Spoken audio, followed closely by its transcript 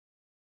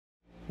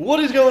What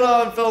is going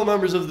on, fellow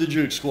members of the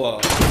Juke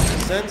Squad?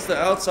 Since the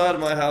outside of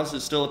my house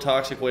is still a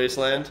toxic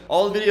wasteland,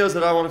 all the videos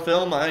that I want to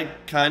film, I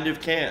kind of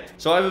can't.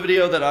 So I have a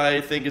video that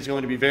I think is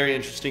going to be very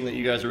interesting that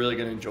you guys are really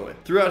going to enjoy.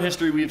 Throughout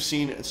history, we've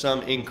seen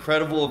some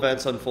incredible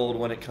events unfold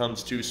when it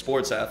comes to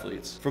sports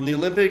athletes. From the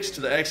Olympics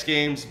to the X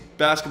Games,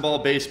 basketball,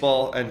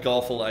 baseball, and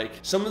golf alike.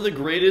 Some of the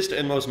greatest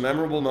and most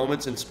memorable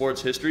moments in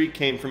sports history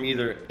came from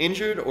either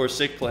injured or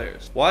sick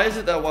players. Why is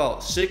it that while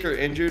sick or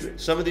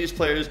injured, some of these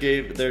players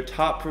gave their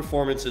top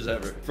performances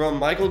ever? From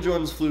Micheal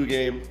Jordan's flu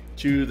game,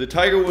 to the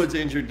Tiger Woods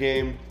injured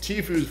game,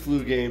 Tfue's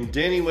flu game,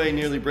 Danny Way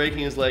nearly breaking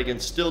his leg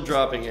and still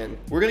dropping in.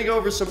 We're gonna go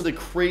over some of the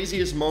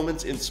craziest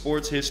moments in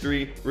sports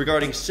history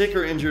regarding sick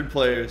or injured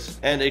players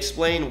and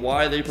explain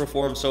why they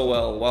perform so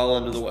well while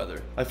under the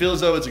weather. I feel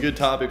as though it's a good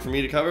topic for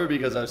me to cover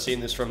because I've seen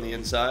this from the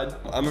inside.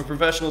 I'm a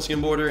professional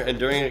skimboarder, and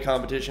during a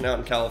competition out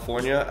in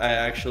California, I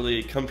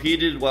actually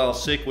competed while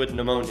sick with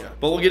pneumonia.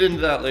 But we'll get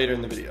into that later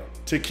in the video.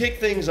 To kick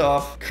things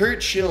off,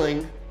 Curt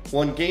Schilling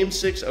won Game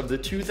 6 of the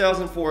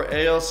 2004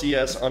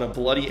 ALCS on a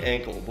bloody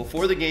ankle.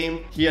 Before the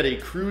game, he had a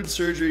crude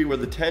surgery where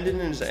the tendon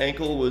in his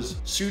ankle was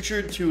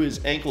sutured to his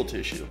ankle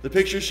tissue. The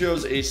picture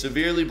shows a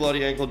severely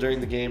bloody ankle during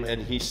the game,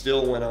 and he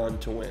still went on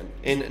to win.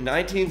 In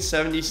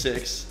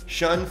 1976,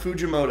 Shun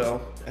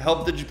Fujimoto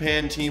helped the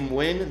Japan team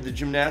win the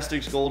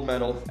gymnastics gold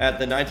medal at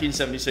the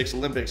 1976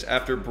 Olympics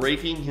after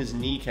breaking his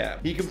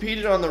kneecap. He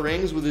competed on the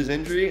rings with his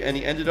injury, and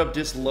he ended up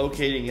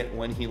dislocating it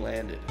when he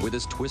landed. With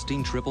his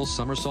twisting triple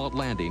somersault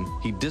landing,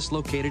 he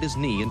dislocated his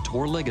knee and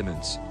tore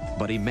ligaments,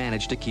 but he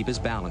managed to keep his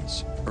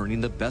balance, earning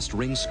the best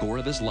ring score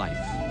of his life.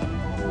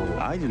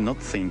 I did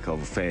not think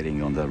of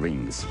failing on the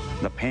rings.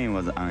 The pain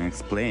was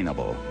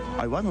unexplainable.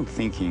 I wasn't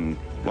thinking,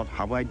 what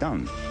have I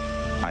done?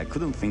 I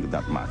couldn't think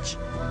that much.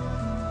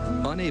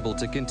 Unable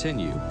to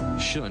continue,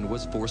 Shun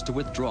was forced to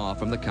withdraw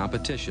from the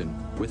competition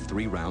with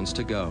 3 rounds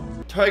to go.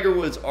 Tiger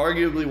Woods,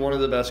 arguably one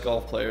of the best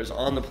golf players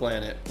on the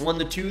planet, won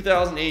the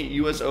 2008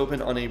 US Open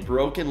on a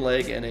broken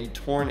leg and a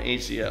torn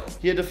ACL.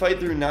 He had to fight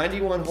through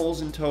 91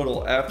 holes in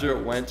total after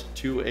it went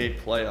to a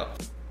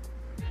playoff.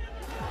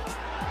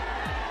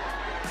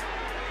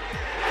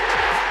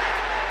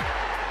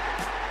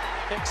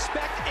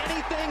 Expect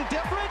anything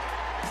different?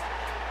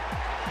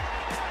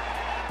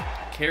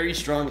 Carrie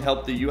Strung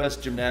helped the US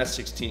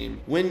gymnastics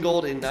team win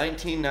gold in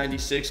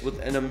 1996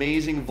 with an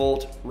amazing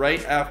vault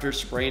right after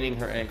spraining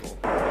her ankle.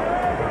 Carrie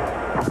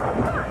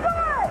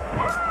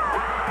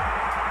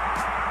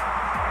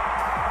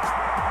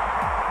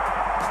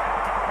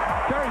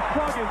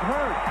Strung is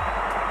hurt.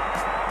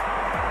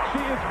 She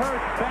is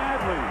hurt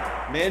badly.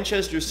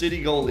 Manchester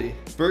City goalie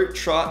Bert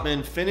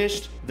Trotman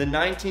finished the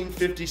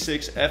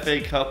 1956 FA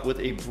Cup with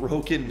a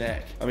broken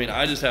neck. I mean,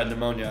 I just had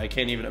pneumonia. I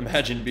can't even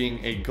imagine being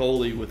a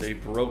goalie with a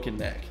broken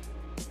neck.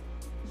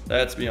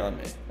 That's beyond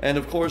me. And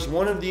of course,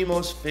 one of the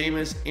most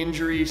famous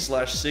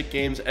injury/sick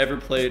games ever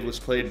played was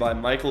played by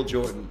Micheal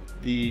Jordan,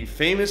 the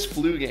famous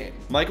flu game.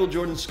 Micheal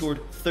Jordan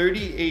scored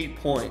 38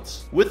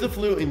 points with the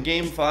flu in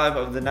Game 5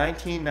 of the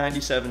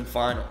 1997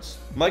 finals.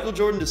 Micheal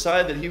Jordan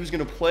decided that he was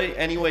going to play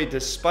anyway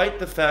despite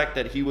the fact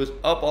that he was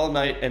up all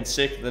night and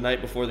sick the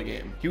night before the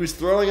game. He was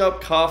throwing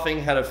up,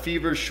 coughing, had a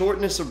fever,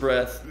 shortness of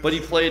breath, but he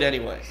played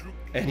anyway.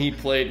 And he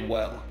played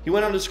well. He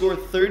went on to score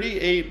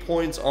 38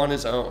 points on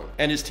his own,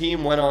 and his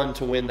team went on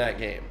to win that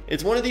game.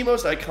 It's one of the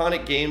most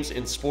iconic games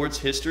in sports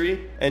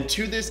history, and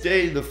to this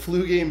day, the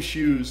flu game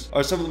shoes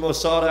are some of the most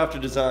sought after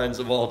designs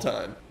of all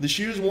time. The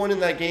shoes worn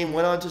in that game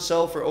went on to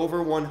sell for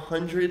over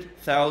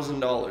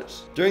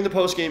 $100,000. During the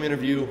post-game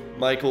interview,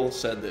 Micheal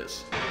said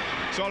this.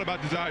 It's all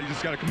about desire. You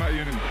just got to come out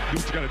here and do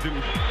what you got to do.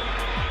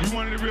 We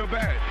wanted it real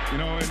bad, you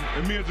know,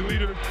 and me as a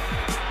leader,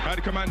 I had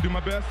to come out and do my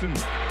best, and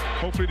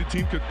hopefully the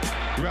team could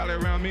rally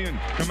around me and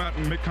come out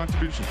and make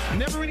contributions.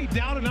 Never any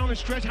doubt down the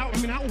stretch. How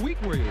weak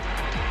were you?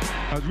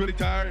 I was really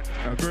tired.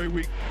 I was very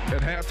weak.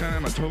 At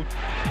halftime, I told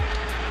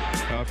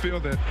Phil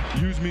that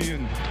use me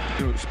in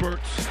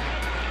spurts,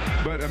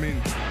 but I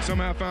mean,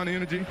 somehow I found the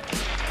energy.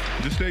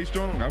 Just stay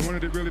strong. I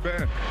wanted it really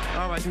bad.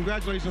 All right,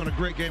 congratulations on a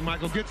great game,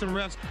 Micheal. Get some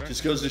rest.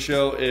 Just goes to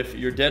show if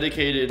you're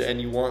dedicated and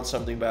you want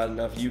something bad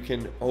enough, you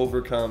can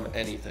overcome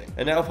anything.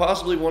 And now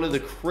possibly one of the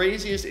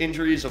craziest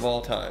injuries of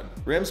all time.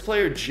 Rams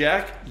player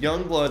Jack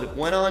Youngblood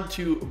went on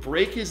to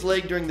break his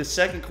leg during the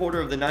second quarter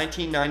of the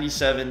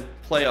 1997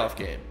 playoff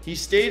game. He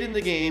stayed in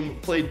the game,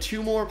 played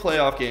 2 more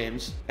playoff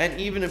games, and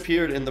even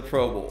appeared in the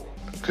Pro Bowl.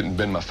 Couldn't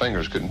bend my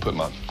fingers, couldn't put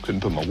my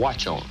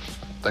watch on.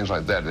 Things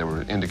like that. There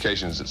were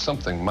indications that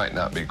something might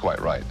not be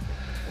quite right.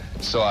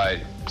 So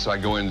I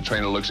go in, the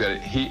trainer looks at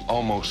it, he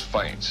almost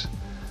faints.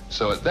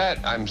 So at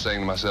that, I'm saying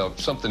to myself,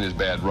 something is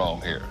bad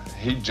wrong here.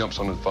 He jumps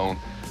on the phone,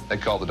 they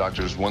call the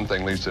doctors, one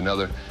thing leads to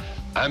another.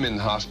 I'm in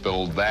the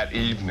hospital that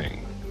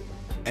evening.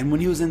 And when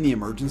he was in the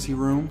emergency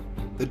room,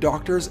 the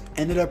doctors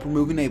ended up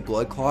removing a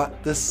blood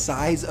clot the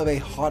size of a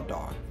hot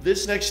dog.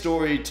 This next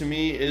story, to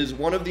me, is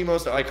one of the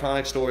most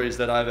iconic stories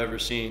that I've ever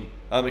seen.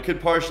 It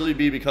could partially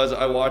be because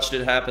I watched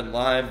it happen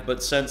live,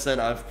 but since then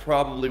I've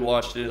probably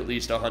watched it at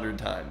least 100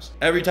 times.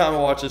 Every time I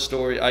watch this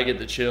story, I get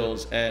the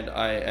chills, and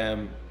I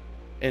am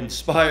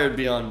inspired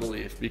beyond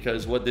belief,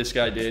 because what this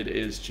guy did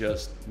is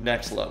just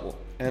next level.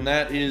 And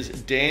that is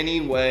Danny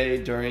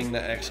Way during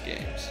the X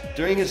Games.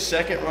 During his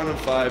second run of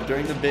 5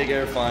 during the Big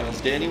Air Finals,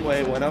 Danny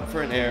Way went up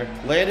for an air,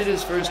 landed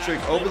his first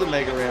trick over the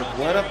mega ramp,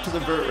 went up to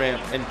the vert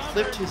ramp, and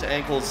clipped his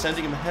ankles,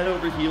 sending him head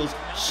over heels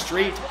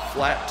straight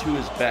flat to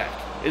his back.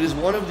 It is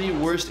one of the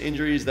worst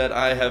injuries that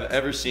I have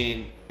ever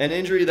seen, an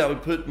injury that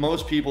would put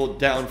most people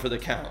down for the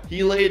count.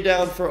 He laid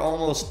down for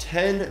almost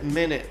 10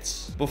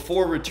 minutes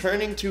before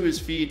returning to his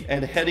feet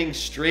and heading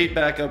straight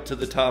back up to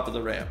the top of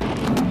the ramp.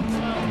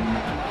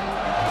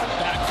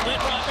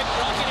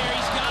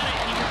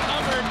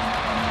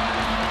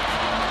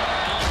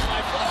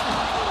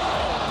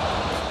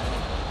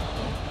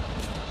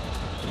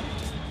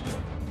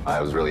 I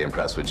was really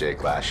impressed with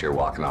Jake last year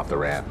walking off the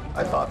ramp.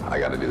 I thought, I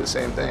got to do the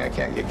same thing. I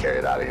can't get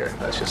carried out of here.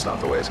 That's just not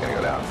the way it's going to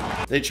go down.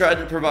 They tried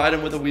to provide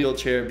him with a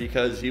wheelchair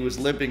because he was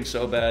limping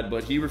so bad,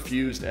 but he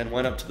refused and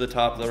went up to the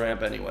top of the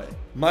ramp anyway.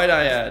 Might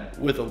I add,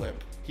 with a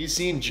limp. He's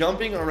seen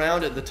jumping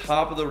around at the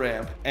top of the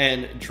ramp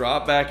and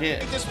drop back in.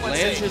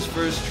 Lands his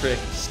first trick,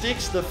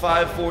 sticks the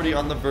 540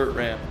 on the vert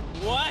ramp.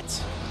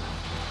 What?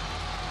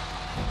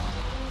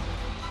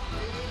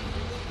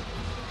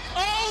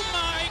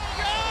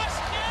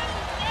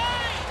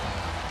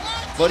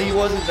 But he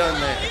wasn't done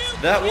there.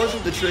 That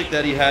wasn't the trick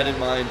that he had in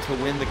mind to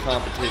win the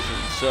competition.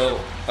 So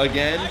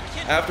again,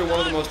 after one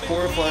of the most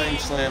horrifying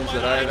slams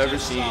that I have ever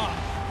seen,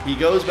 he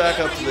goes back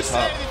up to the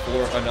top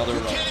for another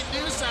run.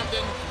 Do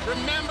something.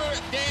 Remember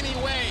Danny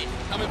Way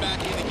coming back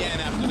in again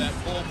after that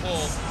full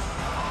pull.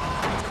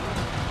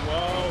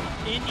 Whoa.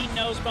 Indy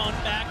nosebone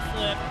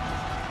backflip.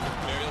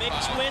 Big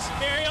twist,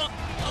 varial.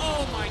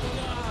 Oh my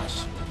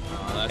gosh.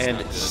 And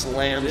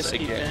slams this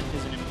again. This event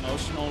is an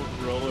emotional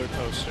roller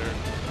coaster.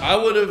 I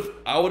would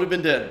have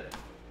been dead.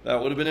 That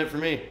would have been it for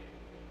me.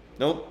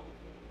 Nope.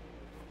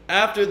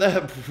 After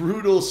that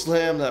brutal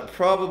slam that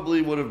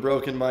probably would have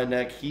broken my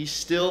neck, he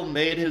still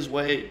made his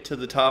way to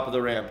the top of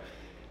the ramp.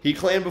 He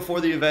claimed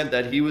before the event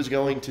that he was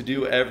going to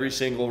do every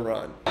single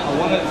run.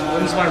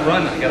 When's my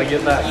run? I gotta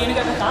get back. You gonna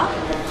go to the top?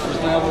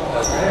 Where's my elbow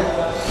pad?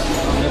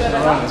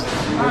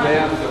 Where they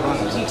at with the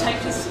runners? Do you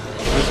take this?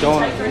 Who's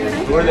going?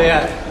 Where are they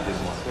at?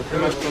 We're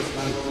pretty much close to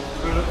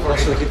done.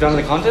 Should I keep done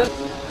in the contest?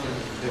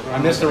 I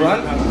missed a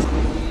run?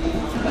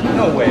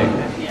 No way. It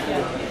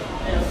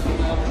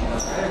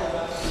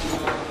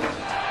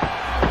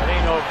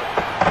ain't over.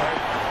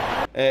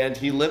 And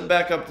he limped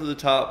back up to the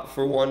top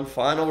for one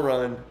final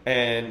run,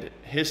 and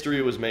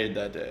history was made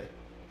that day.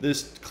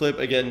 This clip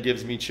again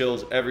gives me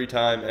chills every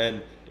time,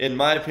 and in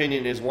my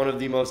opinion is one of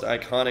the most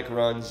iconic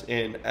runs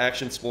in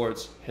action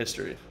sports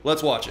history.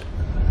 Let's watch it.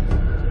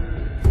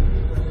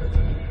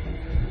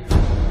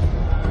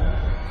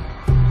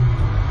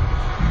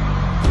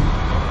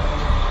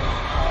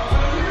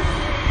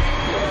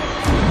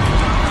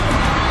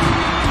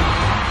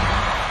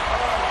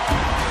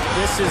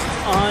 This is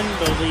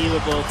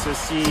unbelievable to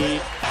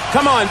see.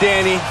 Come on,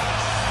 Danny.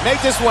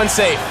 Make this one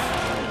safe.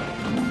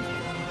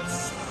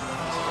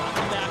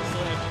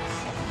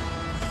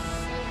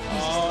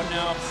 Oh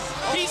no.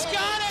 He's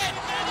got it!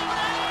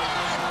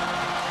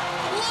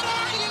 What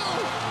are you?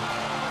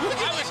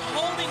 I was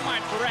holding my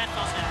breath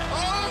on that.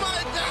 Oh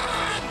my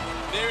God!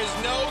 There is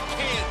no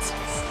chance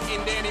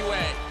in Danny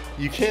Way.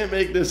 You can't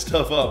make this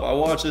stuff up. I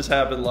watched this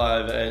happen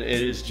live, and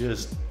it is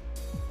just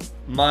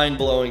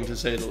mind-blowing to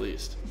say the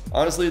least.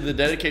 Honestly, the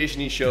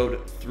dedication he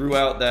showed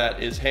throughout that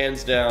is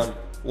hands down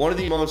one of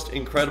the most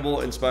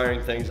incredible,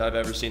 inspiring things I've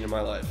ever seen in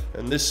my life.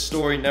 And this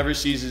story never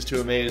ceases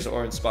to amaze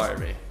or inspire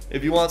me.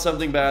 If you want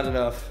something bad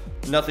enough,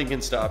 nothing can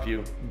stop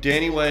you.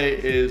 Danny Way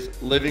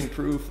is living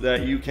proof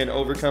that you can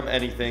overcome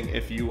anything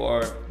if you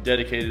are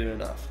dedicated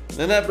enough.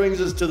 Then that brings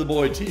us to the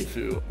boy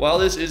Tfue. While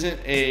this isn't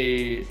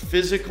a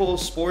physical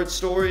sports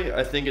story,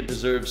 I think it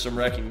deserves some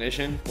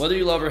recognition. Whether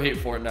you love or hate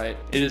Fortnite,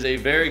 it is a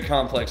very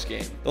complex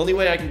game. The only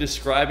way I can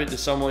describe it to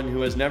someone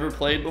who has never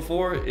played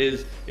before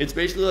is it's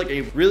basically like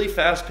a really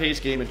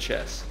fast-paced game of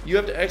chess. You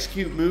have to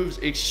execute moves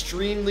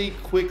extremely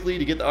quickly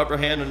to get the upper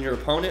hand on your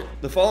opponent.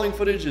 The following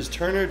footage is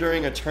Turner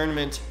during a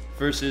tournament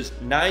versus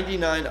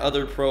 99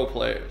 other pro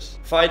players,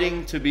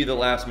 fighting to be the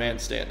last man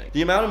standing.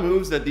 The amount of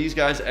moves that these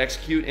guys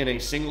execute in a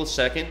single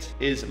second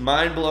is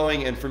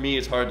mind-blowing, and for me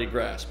it's hard to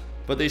grasp.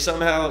 But they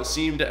somehow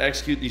seem to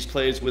execute these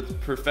plays with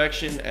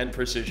perfection and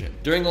precision.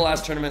 During the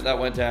last tournament that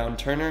went down,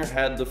 Turner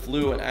had the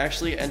flu and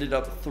actually ended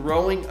up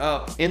throwing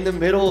up in the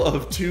middle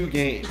of 2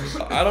 games.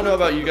 I don't know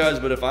about you guys,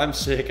 but if I'm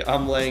sick,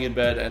 I'm laying in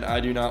bed and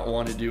I do not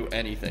want to do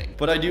anything.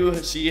 But I do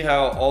see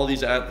how all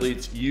these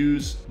athletes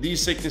use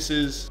these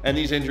sicknesses and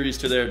these injuries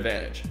to their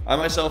advantage. I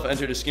myself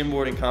entered a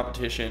skimboarding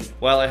competition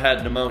while I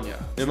had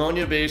pneumonia.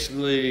 Pneumonia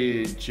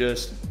basically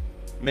just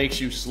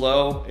makes you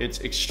slow. It's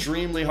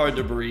extremely hard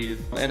to breathe.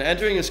 And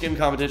entering a skim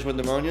competition with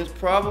pneumonia is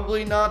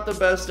probably not the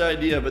best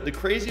idea, but the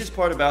craziest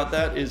part about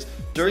that is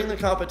during the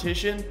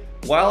competition,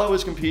 while I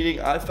was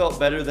competing, I felt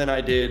better than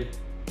I did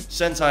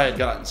since I had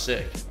gotten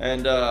sick.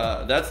 And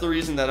that's the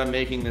reason that I'm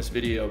making this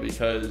video,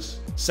 because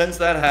since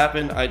that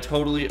happened, I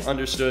totally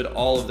understood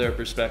all of their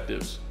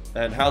perspectives.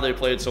 and how they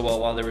played so well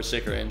while they were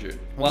sick or injured.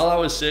 While I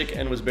was sick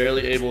and was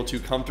barely able to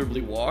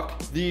comfortably walk,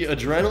 the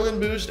adrenaline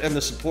boost and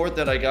the support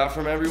that I got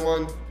from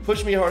everyone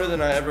pushed me harder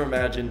than I ever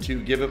imagined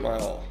to give it my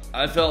all.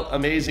 I felt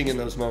amazing in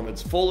those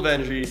moments, full of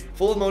energy,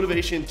 full of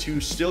motivation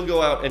to still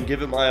go out and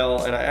give it my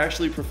all, and I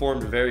actually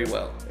performed very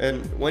well.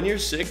 And when you're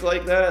sick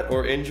like that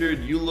or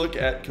injured, you look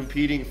at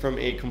competing from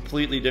a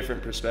completely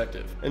different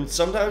perspective. And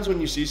sometimes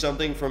when you see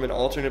something from an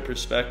alternate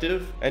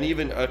perspective, and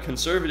even a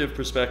conservative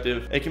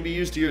perspective, it can be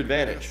used to your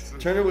advantage.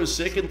 Turner was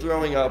sick and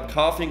throwing up,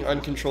 coughing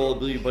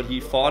uncontrollably, but he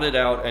fought it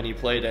out and he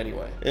played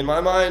anyway. In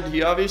my mind,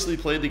 he obviously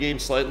played the game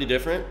slightly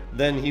different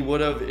than he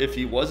would have if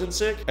he wasn't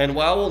sick, and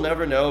while we'll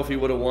never know if he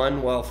would have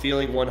won while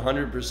feeling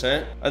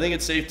 100%, I think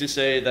it's safe to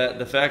say that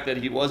the fact that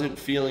he wasn't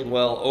feeling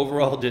well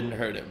overall didn't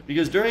hurt him.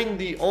 Because during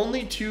the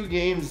only 2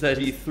 games that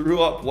he threw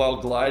up while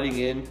gliding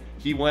in,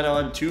 he went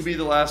on to be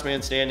the last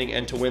man standing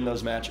and to win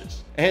those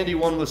matches. And he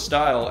won with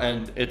style,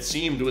 and it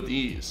seemed with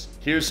ease.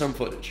 Here's some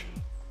footage.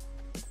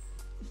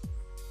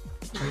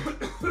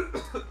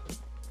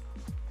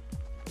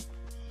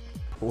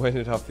 When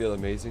did I feel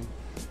amazing?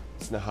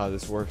 That's not how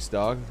this works,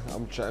 dog.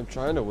 I'm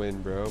trying to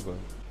win, bro, but...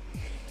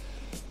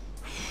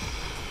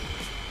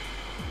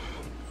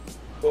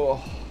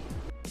 Oh.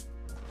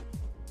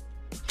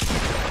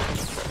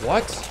 What?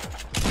 What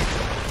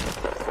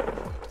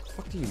the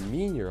fuck do you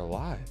mean you're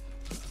alive?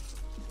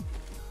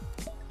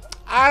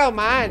 I don't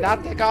mind.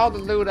 I'll take all the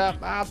loot up.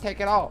 I'll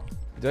take it all.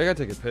 Dude, I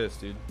gotta take a piss,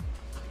 dude.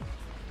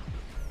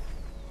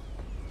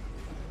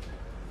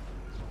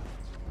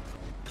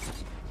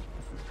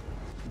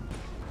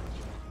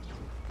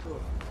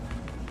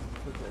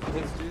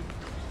 Piss, dude.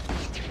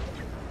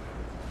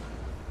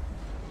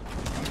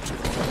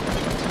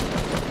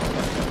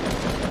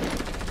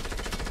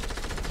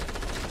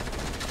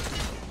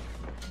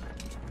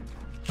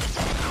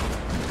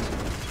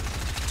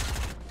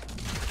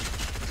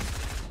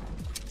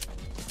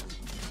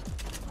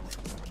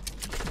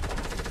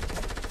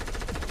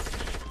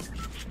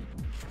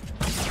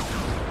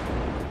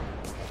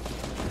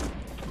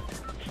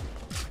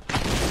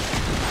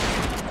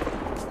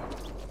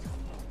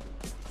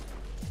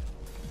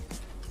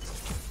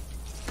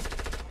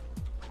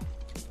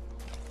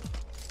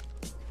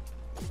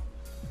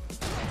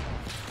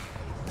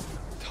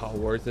 All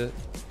worth it.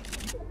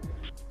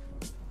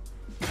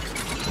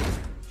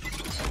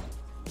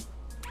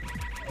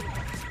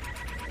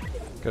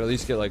 Could at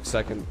least get like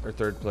 2nd or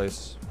 3rd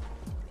place.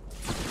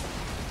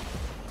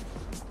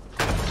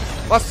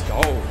 Let's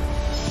go.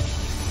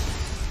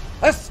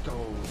 Let's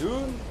go,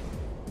 dude.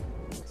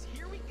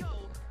 Here we go.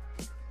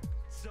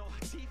 So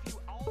Tfue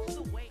all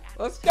the way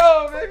out. Let's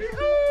go, baby.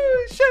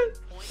 Oh, shit.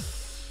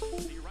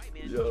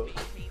 Yo.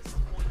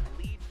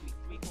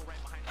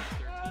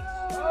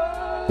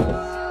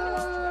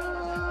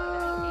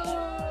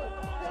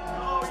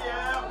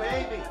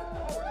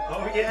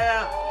 Oh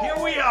yeah, here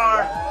we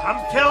are.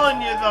 I'm telling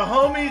you, the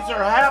homies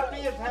are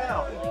happy as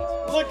hell.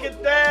 Look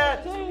at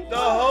that. The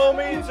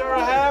homies are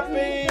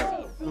happy.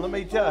 Let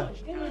me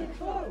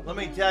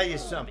tell you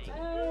something.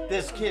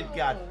 This kid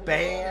got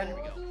banned.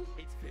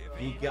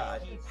 He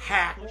got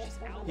hacked.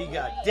 He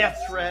got death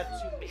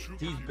threats.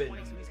 He's been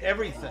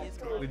everything.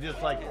 We'd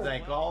just like to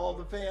thank all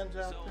the fans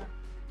out there.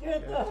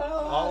 Get the hell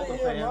All out the of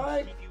here, fans.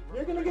 Mike.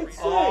 You're gonna get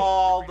sick.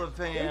 All the You're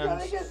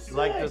gonna get fans.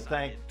 Like to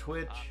thank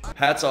Twitch.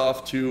 Hats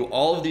off to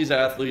all of these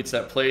athletes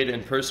that played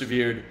and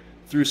persevered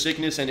through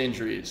sickness and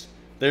injuries.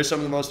 They're some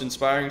of the most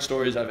inspiring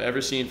stories I've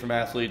ever seen from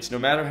athletes. No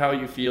matter how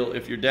you feel,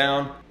 if you're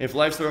down, if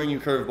life's throwing you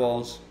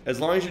curveballs, as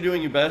long as you're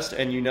doing your best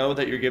and you know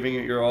that you're giving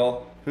it your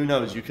all, who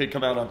knows, you could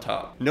come out on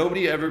top.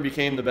 Nobody ever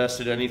became the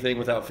best at anything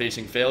without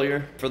facing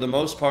failure, for the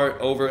most part,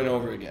 over and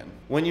over again.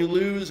 When you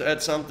lose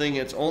at something,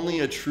 it's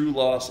only a true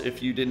loss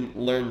if you didn't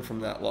learn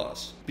from that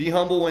loss. Be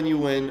humble when you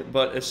win,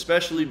 but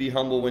especially be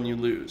humble when you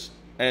lose,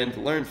 and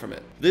learn from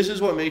it. This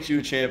is what makes you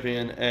a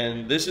champion,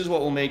 and this is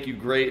what will make you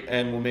great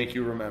and will make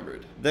you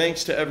remembered.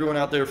 Thanks to everyone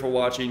out there for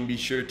watching. Be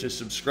sure to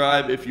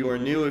subscribe if you are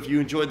new. If you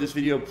enjoyed this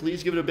video,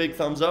 please give it a big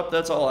thumbs up.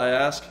 That's all I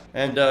ask.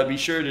 And be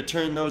sure to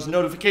turn those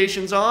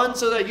notifications on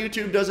so that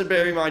YouTube doesn't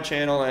bury my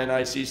channel and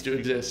I cease to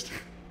exist.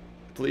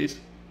 Please.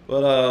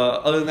 But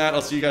other than that,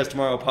 I'll see you guys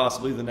tomorrow,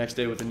 possibly the next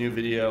day with a new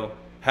video.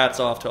 Hats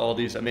off to all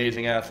these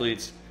amazing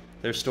athletes.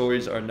 Their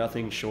stories are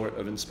nothing short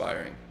of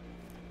inspiring.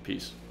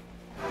 Peace.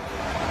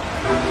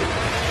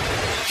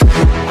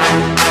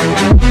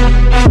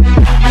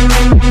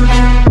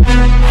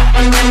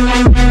 We'll be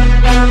right back.